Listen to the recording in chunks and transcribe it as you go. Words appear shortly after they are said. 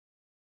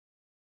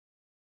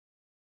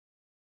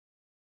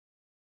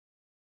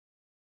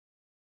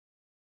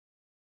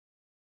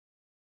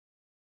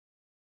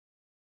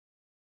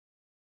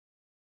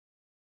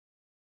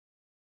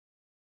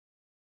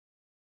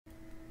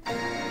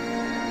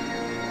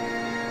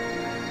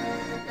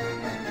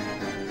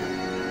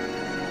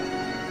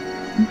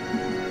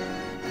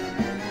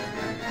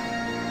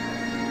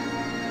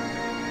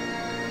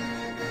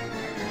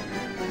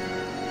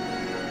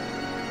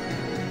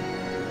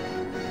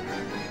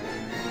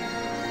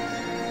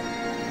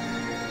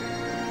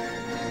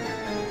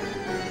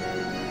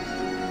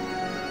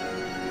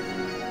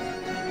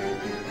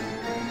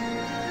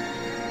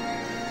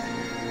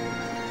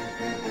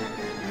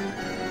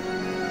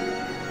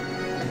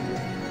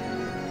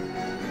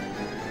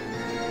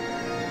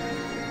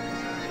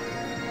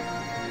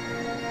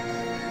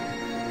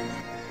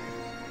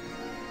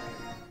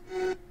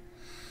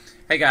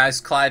Hey guys,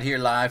 Clyde here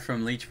live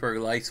from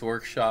Leechburg Lights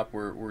Workshop.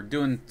 We're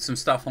doing some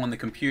stuff on the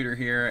computer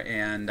here,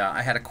 and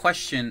I had a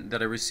question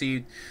that I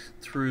received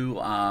through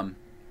my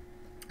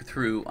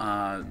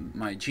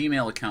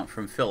Gmail account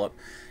from Philip,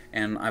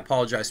 and I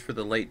apologize for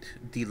the late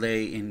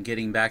delay in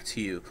getting back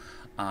to you,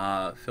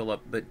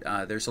 Philip. But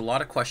there's a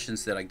lot of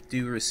questions that I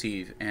do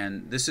receive,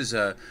 and this is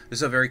a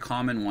very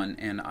common one,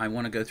 and I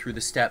want to go through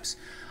the steps.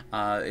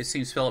 It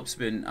seems Philip's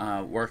been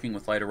working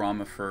with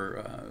Lightorama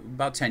for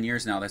about 10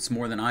 years now. That's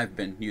more than I've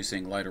been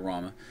using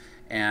Lightorama,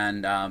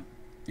 and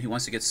he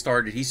wants to get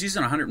started. He's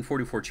using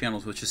 144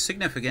 channels, which is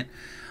significant,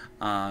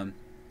 and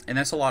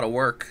that's a lot of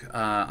work.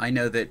 I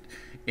know that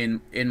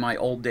in my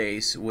old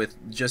days with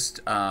just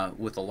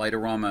with a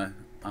Lightorama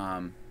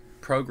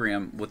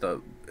program, with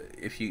a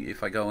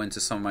if I go into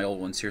some of my old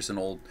ones, here's an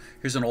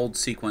old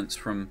sequence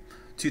from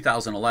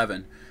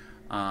 2011.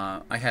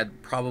 I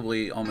had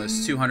probably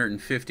almost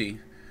 250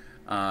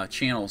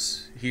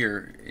 channels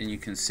here, and you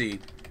can see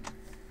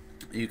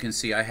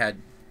I had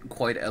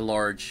quite a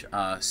large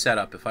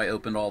setup. If I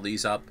opened all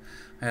these up,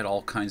 I had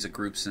all kinds of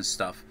groups and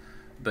stuff.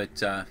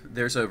 But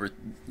there's over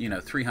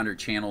 300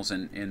 channels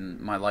in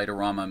my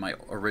Lightorama, my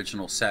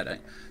original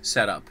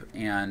setup,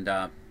 and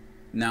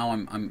now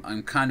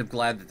I'm kind of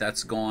glad that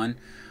that's gone.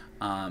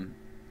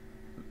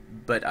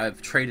 But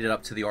I've traded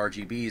up to the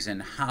RGBs,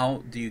 and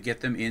how do you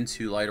get them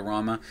into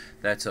Lightorama?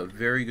 That's a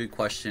very good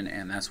question,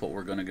 and that's what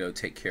we're going to go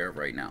take care of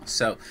right now.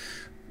 So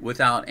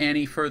without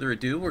any further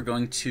ado, we're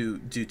going to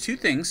do two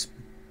things.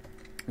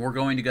 We're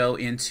going to go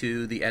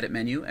into the edit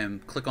menu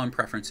and click on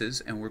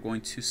preferences, and we're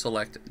going to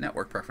select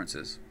network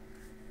preferences.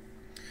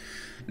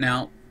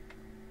 Now,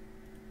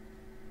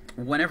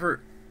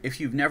 if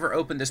you've never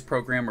opened this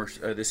program or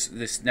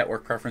this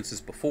network preferences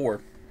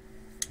before,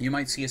 you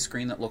might see a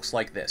screen that looks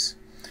like this.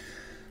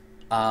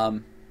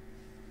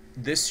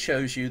 This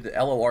shows you, the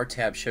LOR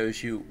tab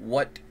shows you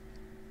what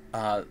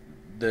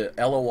the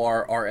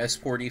LOR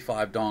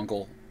RS485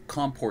 dongle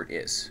COM port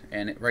is,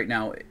 and right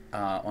now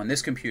on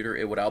this computer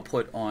it would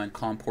output on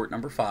COM port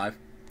number 5,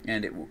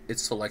 and it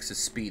selects its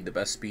speed, the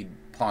best speed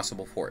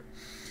possible for it.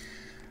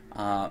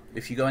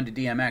 If you go into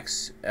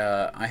DMX,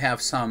 I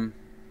have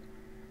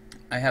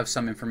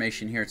some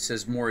information here. It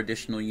says more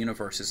additional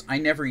universes. I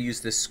never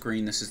use this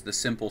screen. This is the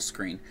simple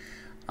screen.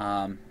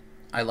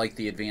 I like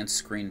the advanced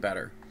screen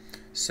better.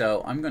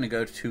 So I'm going to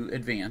go to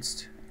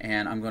advanced,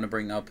 and I'm going to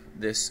bring up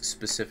this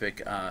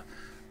specific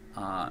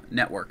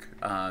network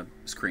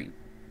screen.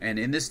 And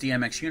in this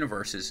DMX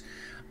universes,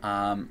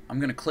 I'm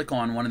going to click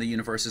on one of the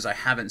universes I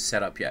haven't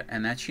set up yet,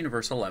 and that's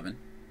universe 11.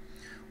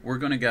 We're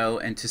going to go,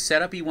 and to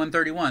set up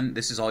E131,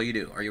 this is all you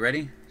do. Are you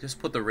ready? Just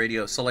put the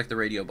radio, select the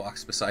radio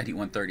box beside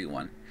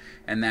E131,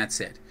 and that's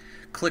it.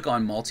 Click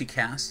on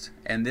multicast,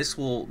 and this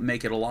will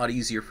make it a lot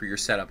easier for your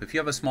setup. If you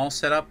have a small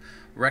setup,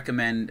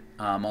 recommend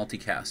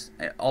multicast.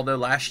 Although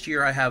last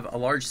year I have a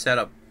large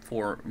setup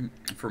for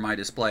my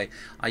display,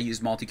 I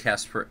used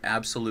multicast for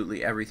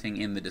absolutely everything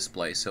in the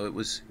display, so it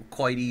was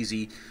quite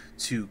easy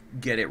to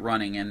get it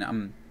running. And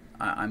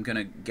I'm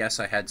gonna guess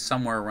I had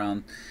somewhere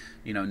around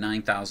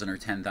 9,000 or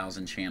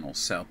 10,000 channels.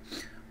 So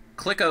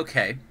click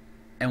OK,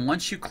 and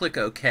once you click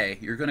OK,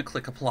 you're going to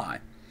click Apply.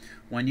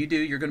 When you do,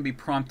 you're going to be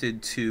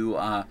prompted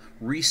to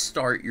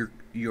restart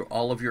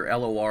all of your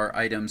LOR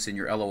items in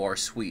your LOR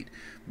suite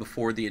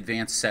before the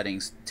advanced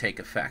settings take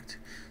effect.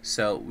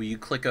 So when you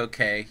click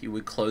OK, you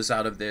would close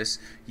out of this,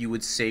 you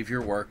would save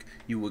your work,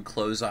 you would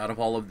close out of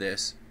all of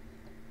this,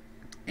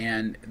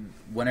 and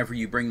whenever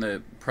you bring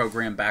the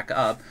program back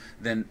up,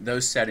 then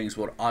those settings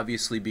will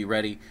obviously be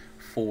ready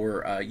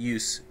for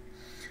use.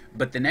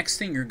 But the next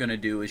thing you're going to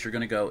do is you're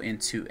going to go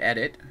into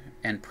Edit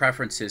and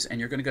Preferences, and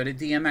you're going to go to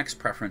DMX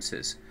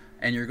Preferences,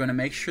 and you're going to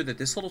make sure that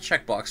this little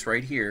checkbox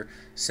right here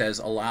says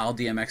Allow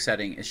DMX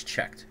Setting is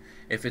checked.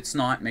 If it's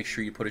not, make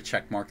sure you put a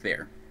check mark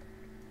there.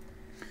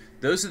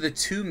 Those are the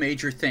two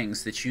major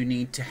things that you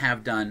need to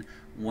have done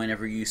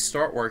whenever you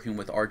start working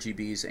with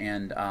RGBs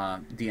and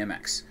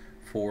DMX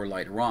for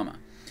Lightorama.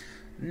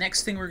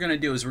 Next thing we're going to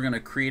do is we're going to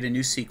create a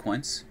new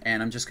sequence,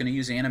 and I'm just going to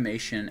use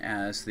animation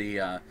as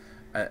the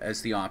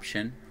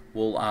option.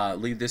 We'll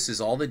leave this as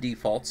all the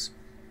defaults,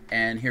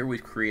 and here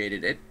we've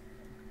created it.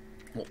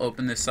 We'll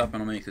open this up,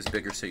 and I'll make this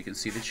bigger so you can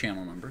see the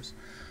channel numbers.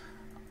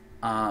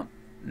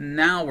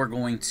 Now we're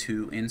going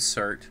to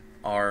insert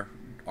our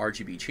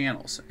RGB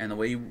channels, and the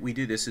way we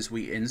do this is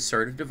we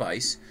insert a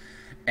device,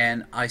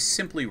 and I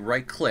simply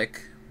right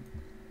click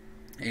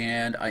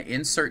and I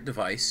insert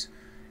device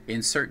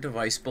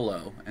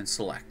below, and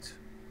select.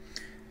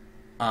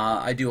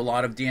 I do a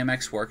lot of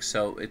DMX work,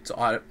 so it's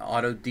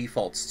auto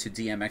defaults to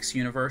DMX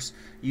universe.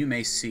 You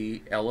may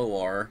see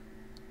LOR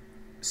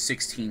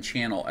 16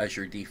 channel as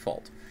your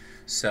default,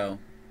 so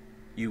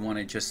you want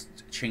to just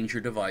change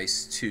your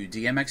device to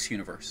DMX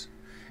universe,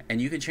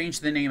 and you can change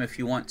the name if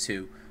you want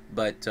to,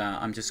 but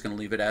I'm just going to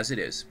leave it as it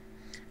is.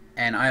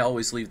 And I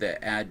always leave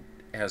the add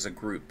as a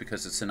group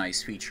because it's a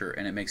nice feature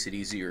and it makes it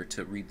easier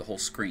to read the whole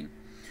screen.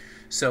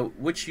 So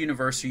which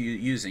universe are you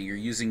using? You're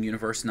using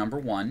universe number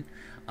 1.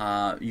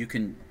 You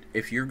can,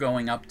 if you're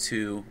going up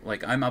to,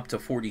 like I'm up to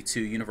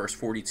 42, universe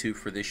 42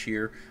 for this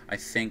year, I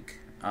think,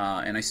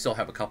 and I still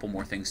have a couple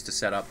more things to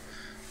set up.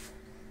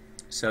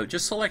 So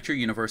just select your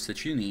universe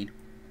that you need,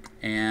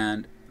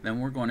 and then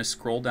we're going to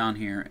scroll down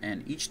here,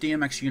 and each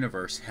DMX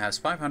universe has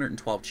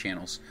 512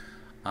 channels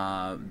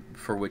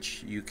for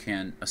which you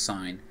can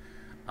assign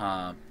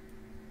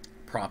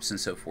props and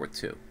so forth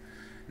too.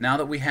 Now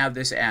that we have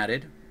this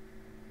added,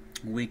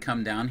 we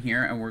come down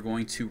here and we're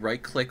going to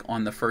right click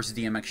on the first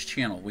DMX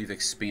channel. We've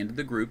expanded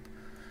the group,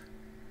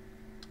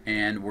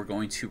 and we're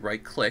going to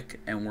right click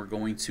and we're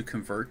going to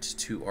convert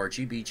to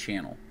RGB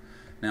channel.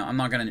 Now I'm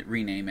not going to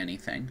rename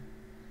anything.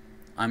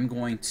 I'm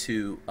going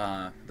to,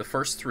 the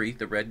first 3,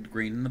 the red,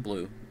 green, and the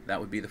blue, that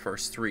would be the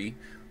first 3,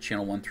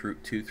 channel 1 through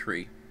 2,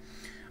 3.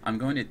 I'm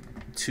going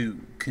to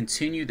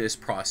continue this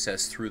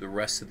process through the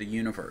rest of the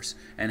universe.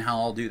 And how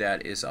I'll do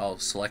that is I'll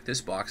select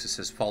this box that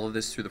says follow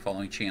this through the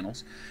following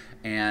channels,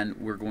 and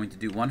we're going to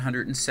do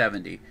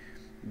 170.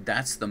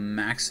 That's the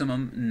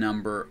maximum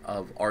number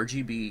of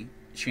RGB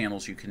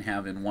channels you can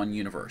have in one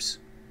universe.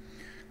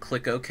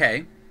 Click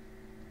OK,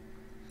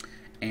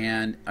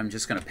 and I'm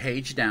just going to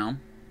page down.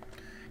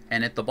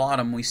 And at the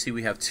bottom we see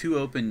we have 2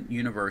 open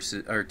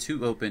universes, or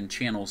 2 open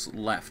channels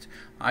left.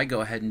 I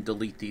go ahead and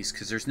delete these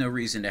because there's no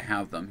reason to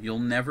have them. You'll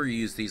never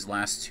use these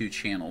last 2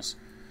 channels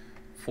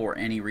for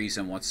any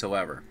reason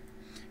whatsoever.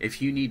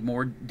 If you need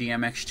more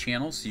DMX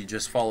channels, you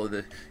just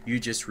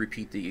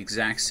repeat the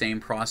exact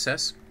same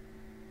process.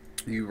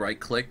 You right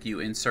click, you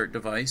insert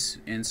device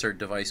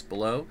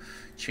below,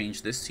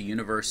 change this to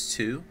universe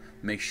 2,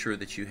 make sure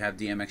that you have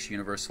DMX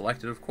universe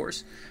selected, of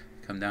course.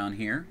 Come down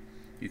here,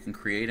 you can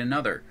create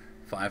another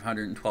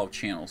 512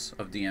 channels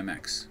of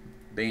DMX.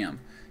 Bam.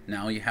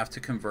 Now you have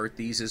to convert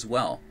these as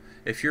well.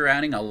 If you're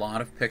adding a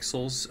lot of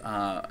pixels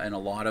and a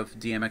lot of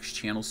DMX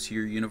channels to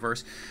your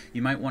universe,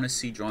 you might want to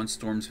see John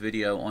Storm's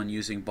video on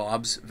using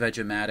Bob's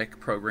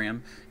Vegematic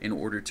program in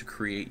order to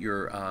create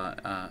your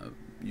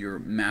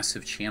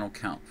massive channel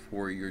count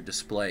for your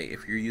display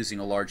if you're using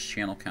a large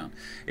channel count.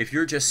 If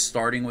you're just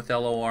starting with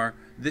LOR,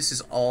 this is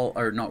all,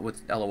 or not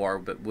with LOR,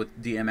 but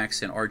with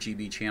DMX and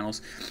RGB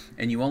channels,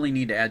 and you only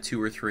need to add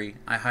 2 or 3,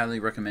 I highly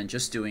recommend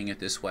just doing it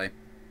this way.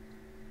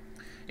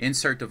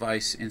 Insert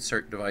device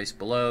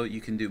below.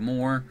 You can do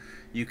more,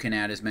 you can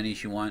add as many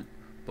as you want,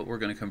 but we're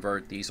going to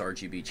convert these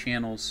RGB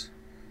channels.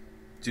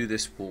 Do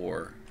this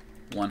for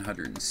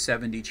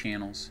 170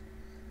 channels.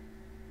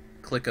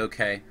 Click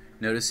OK.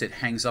 Notice it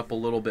hangs up a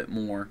little bit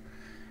more,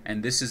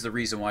 and this is the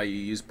reason why you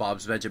use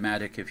Bob's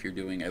Vegematic if you're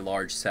doing a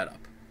large setup.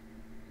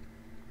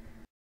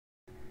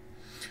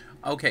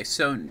 Okay,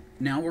 so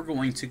now we're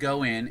going to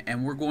go in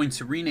and we're going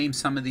to rename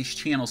some of these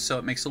channels so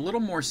it makes a little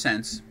more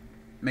sense,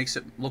 makes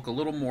it look a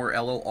little more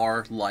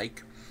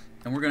LOR-like,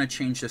 and we're going to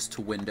change this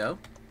to window,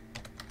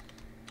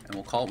 and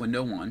we'll call it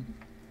window 1.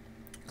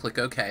 Click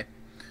OK.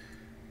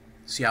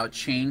 See how it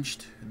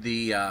changed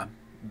the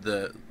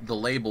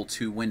label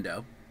to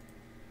window.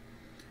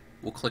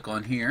 We'll click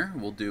on here,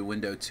 we'll do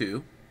window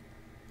 2.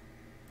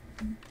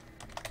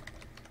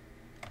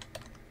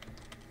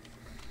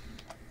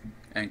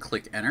 And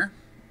click enter.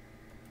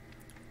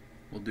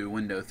 We'll do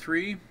window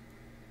 3.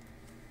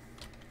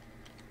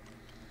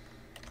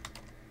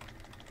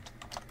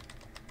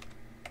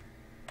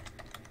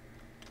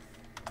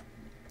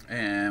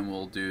 And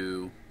we'll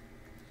do,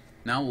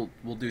 now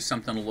we'll do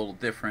something a little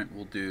different.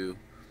 We'll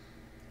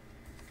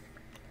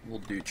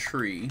do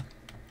tree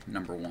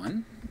number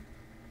 1.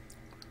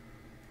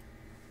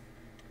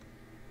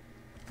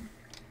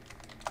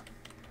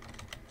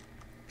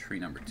 Tree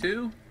number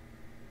 2,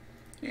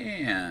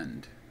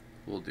 and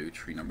we'll do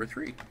tree number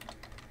 3.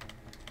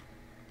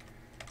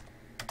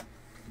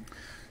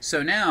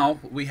 So now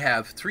we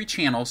have 3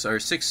 channels, or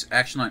 6,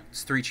 actually not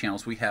 3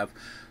 channels, we have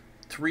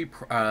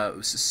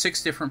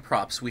 6 different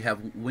props. We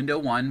have window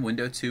 1,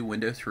 window 2,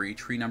 window 3,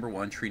 tree number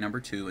 1, tree number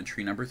 2, and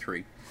tree number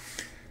 3.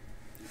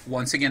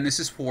 Once again,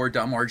 this is for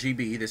dumb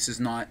RGB. This is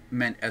not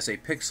meant as a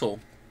pixel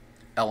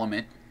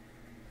element.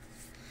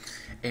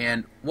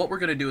 And what we're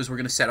going to do is we're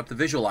going to set up the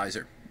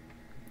visualizer.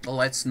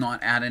 Let's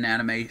not add an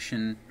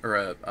animation or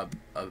a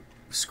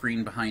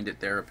screen behind it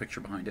there, a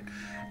picture behind it.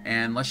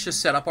 And let's just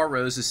set up our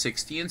rows as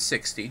 60 and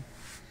 60.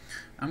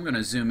 I'm going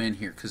to zoom in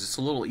here because it's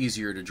a little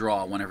easier to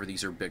draw whenever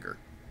these are bigger.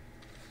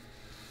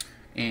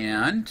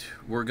 And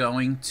we're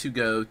going to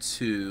go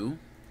to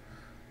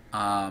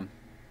down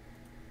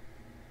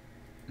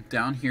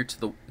here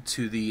to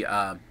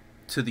the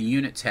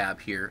unit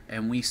tab here,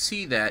 and we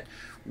see that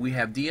we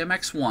have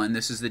DMX1,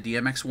 this is the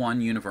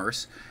DMX1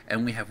 universe,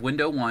 and we have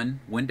window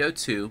 1, window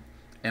 2,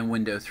 and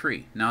window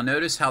 3. Now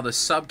notice how the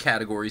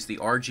subcategories, the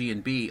R, G,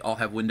 and B, all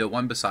have window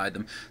 1 beside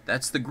them.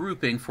 That's the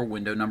grouping for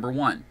window number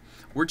 1.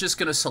 We're just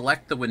going to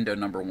select the window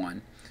number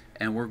 1,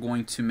 and we're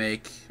going to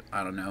make,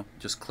 I don't know,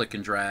 just click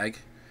and drag.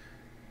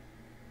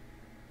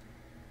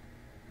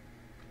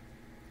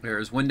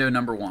 There's window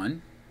number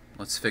 1.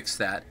 Let's fix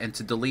that. And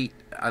to delete,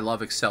 I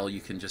love Excel.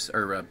 You can just,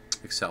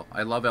 Excel.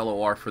 I love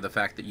LOR for the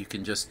fact that you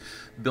can just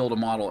build a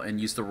model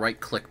and use the right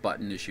click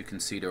button, as you can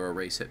see, to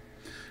erase it.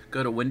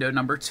 Go to window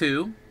number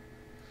 2,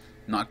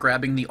 not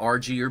grabbing the R,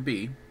 G, or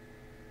B.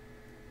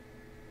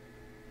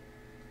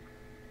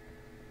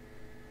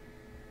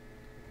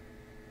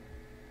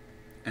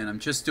 And I'm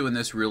just doing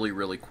this really,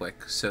 really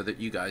quick so that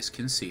you guys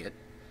can see it.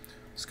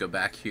 Let's go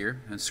back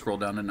here and scroll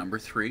down to number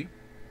 3.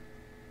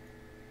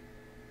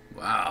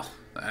 Wow,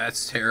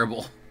 that's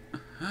terrible.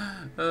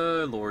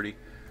 Oh, lordy.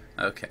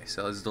 Okay,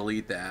 so let's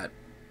delete that.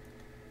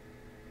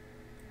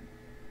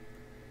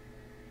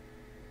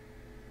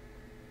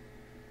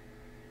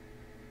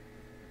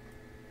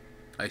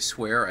 I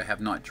swear I have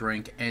not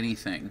drank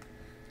anything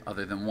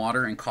other than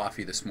water and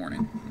coffee this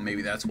morning.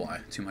 Maybe that's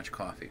why. Too much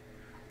coffee.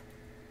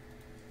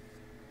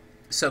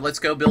 So let's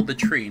go build the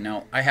tree.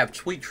 Now, I have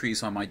tweet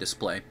trees on my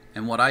display,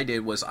 and what I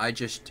did was I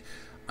just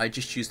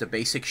used a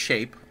basic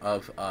shape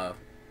of a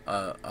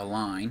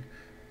line,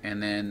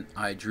 and then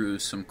I drew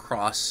some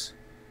cross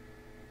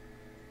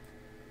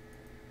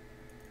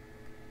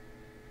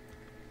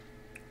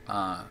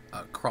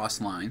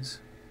lines,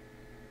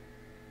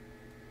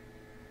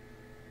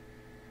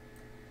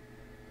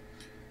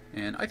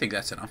 and I think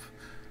that's enough.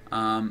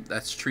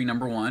 That's tree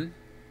number 1.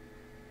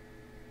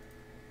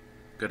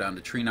 Go down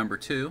to tree number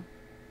 2.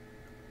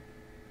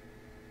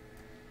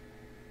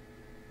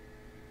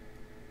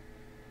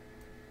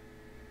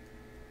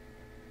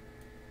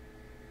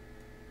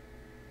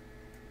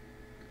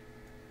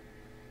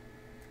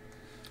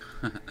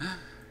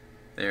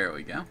 There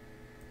we go.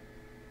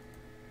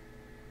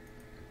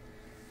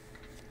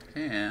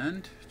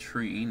 And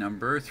tree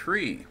number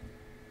 3.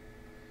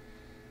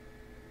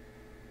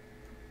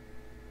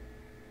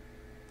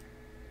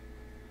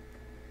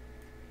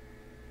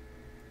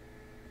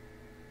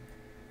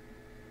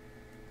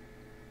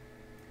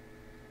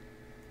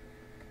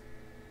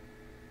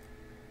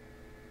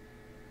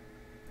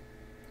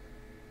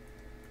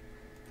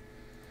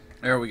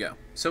 There we go.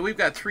 So we've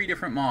got 3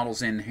 different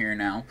models in here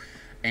now,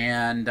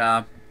 and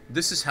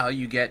this is how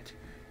you get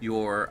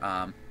your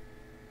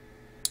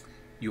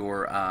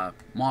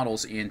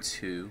models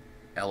into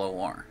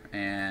LOR.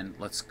 And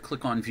let's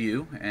click on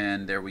View,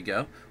 and there we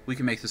go. We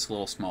can make this a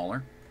little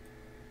smaller.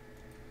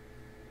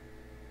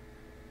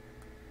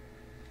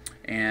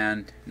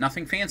 And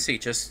nothing fancy,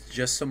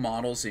 just some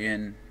models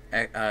into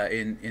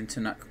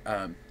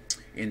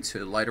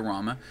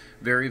Lightorama.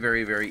 Very,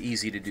 very, very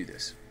easy to do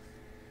this.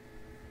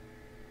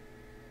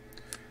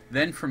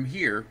 Then from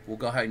here, we'll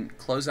go ahead and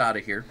close out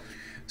of here.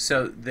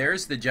 So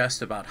there's the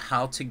gist about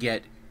how to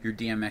get your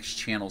DMX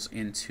channels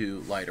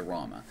into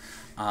Lightorama.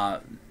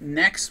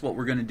 Next, what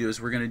we're going to do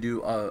is we're going to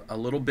do a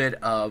little bit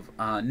of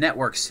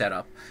network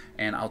setup,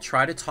 and I'll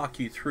try to talk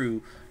you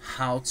through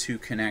how to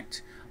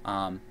connect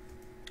up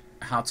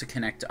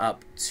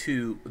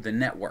to the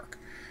network.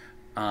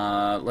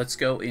 Let's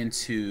go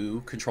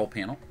into Control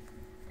Panel,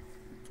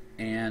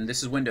 and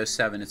this is Windows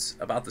 7. It's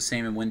about the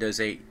same in Windows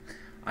 8.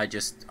 I'll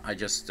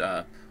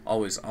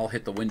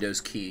hit the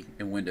Windows key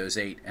in Windows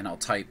 8, and I'll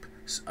type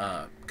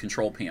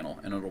Control Panel,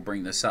 and it'll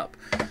bring this up.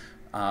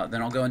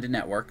 Then I'll go into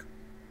Network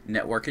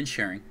and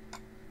Sharing,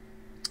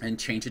 and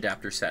change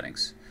adapter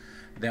settings.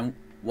 Then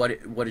what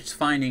it's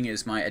finding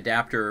is my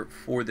adapter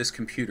for this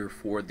computer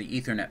for the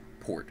Ethernet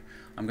port.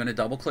 I'm going to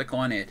double click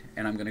on it,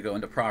 and I'm going to go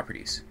into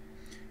Properties.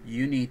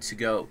 You need to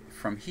go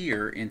from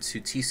here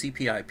into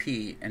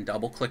TCP/IP and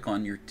double click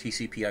on your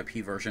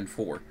TCP/IP version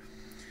 4.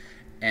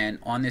 And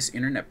on this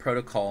Internet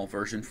Protocol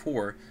version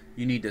 4,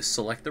 you need to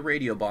select the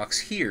radio box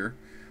here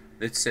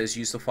that says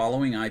use the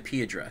following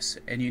IP address,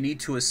 and you need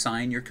to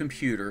assign your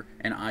computer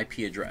an IP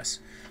address.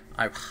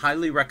 I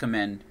highly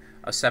recommend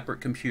a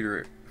separate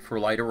computer for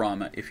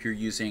Lightorama if you're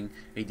using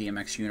a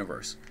DMX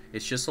universe.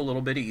 It's just a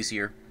little bit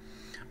easier.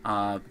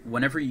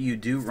 Whenever you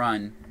do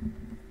run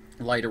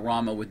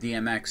Lightorama with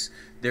DMX,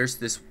 there's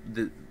this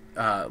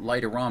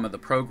Lightorama, the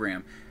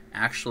program,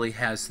 actually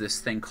has this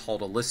thing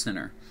called a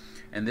listener,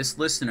 and this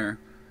listener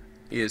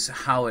is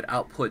how it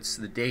outputs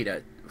the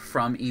data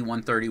from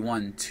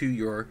E131 to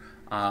your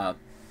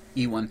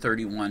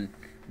E131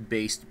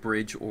 based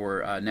bridge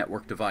or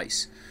network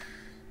device.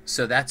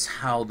 So that's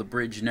how the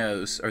bridge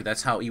knows, or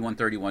that's how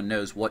E131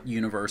 knows what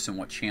universe and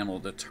what channel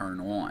to turn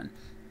on.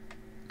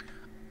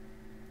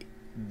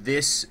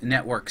 This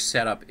network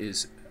setup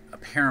is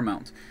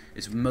paramount.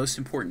 It's most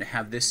important to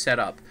have this set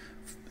up.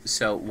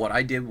 So what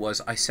I did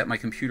was I set my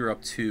computer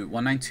up to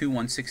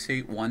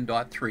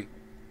 192.168.1.3.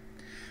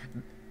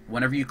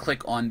 Whenever you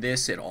click on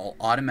this, it'll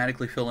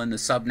automatically fill in the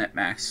subnet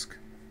mask,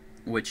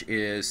 which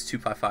is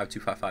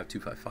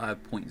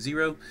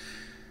 255.255.255.0,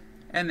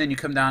 And then you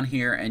come down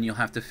here and you'll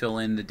have to fill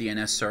in the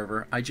DNS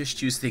server. I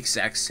just use the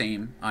exact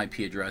same IP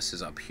address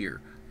as up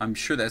here. I'm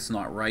sure that's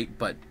not right,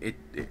 but it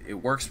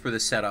works for the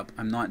setup.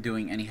 I'm not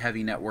doing any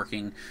heavy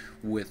networking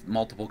with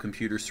multiple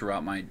computers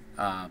throughout my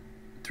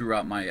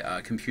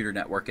computer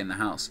network in the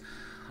house.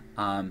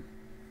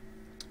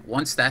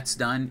 Once that's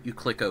done, you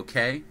click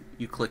OK,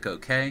 you click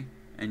OK,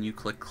 and you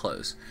click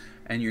Close.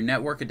 And your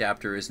network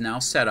adapter is now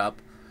set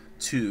up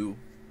to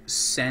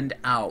send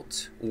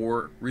out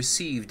or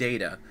receive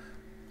data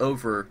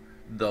over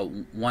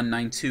the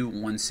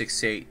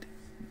 192.168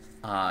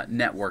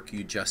 network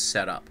you just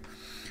set up.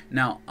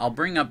 Now I'll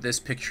bring up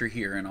this picture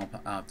here, and I'll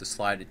have to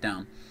slide it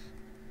down.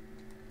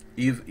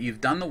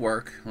 You've done the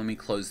work. Let me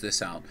close this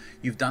out.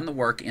 You've done the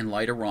work in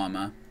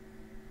Lightorama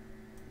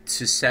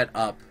to set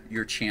up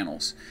your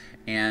channels.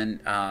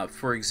 And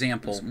for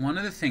example, one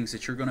of the things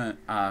that you're going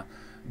to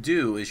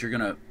do is you're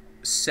going to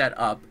set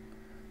up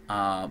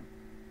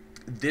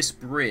this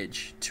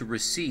bridge to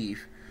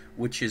receive,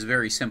 which is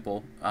very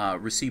simple.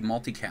 Receive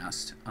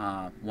multicast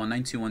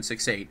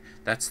 192.168.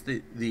 That's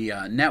the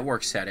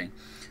network setting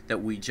that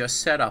we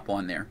just set up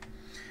on there.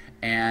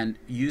 And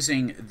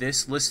using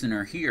this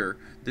listener here,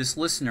 this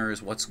listener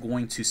is what's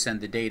going to send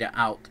the data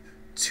out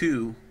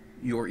to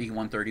your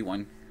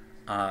E131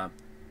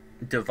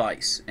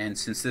 device. And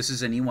since this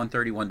is an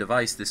E131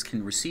 device, this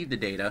can receive the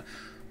data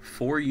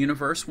for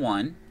Universe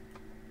 1,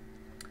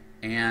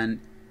 and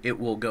it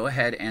will go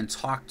ahead and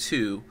talk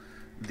to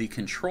the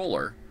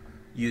controller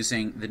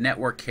using the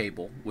network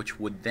cable, which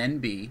would then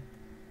be,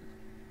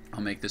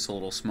 I'll make this a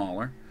little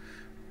smaller.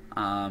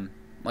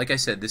 Like I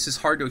said, this is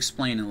hard to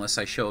explain unless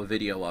I show a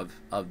video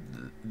of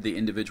the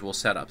individual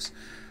setups.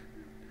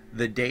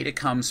 The data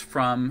comes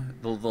from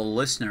the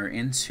listener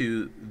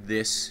into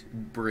this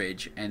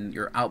bridge, and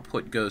your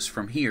output goes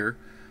from here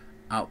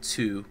out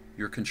to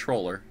your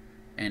controller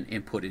and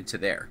input into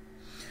there.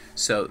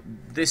 So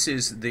this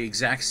is the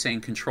exact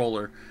same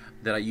controller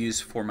that I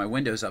use for my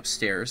windows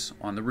upstairs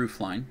on the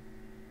roof line.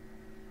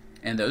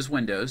 And those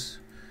windows,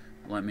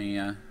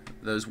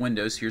 those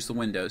windows, here's the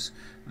windows.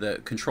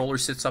 The controller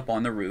sits up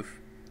on the roof.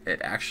 It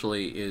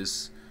actually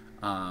is,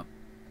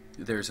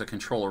 there's a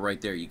controller right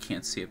there. You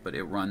can't see it, but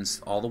it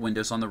runs all the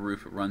windows on the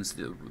roof. It runs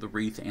the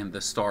wreath and the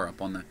star up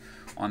on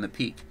the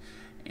peak.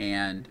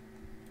 And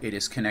it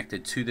is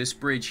connected to this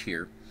bridge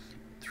here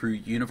through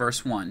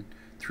Universe 1,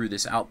 through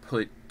this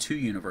output to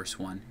Universe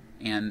 1,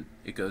 and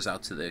it goes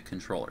out to the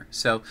controller.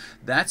 So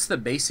that's the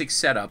basic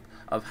setup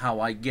of how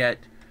I get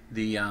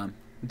the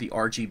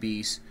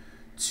RGBs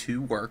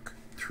to work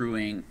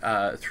through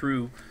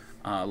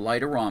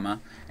Lightorama,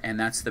 and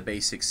that's the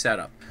basic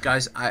setup.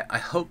 Guys, I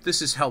hope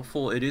this is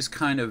helpful. It is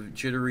kind of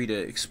jittery to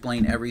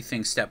explain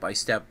everything step by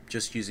step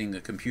just using the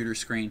computer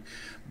screen,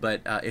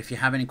 but if you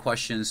have any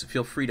questions,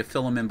 feel free to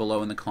fill them in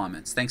below in the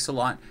comments. Thanks a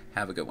lot.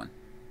 Have a good one.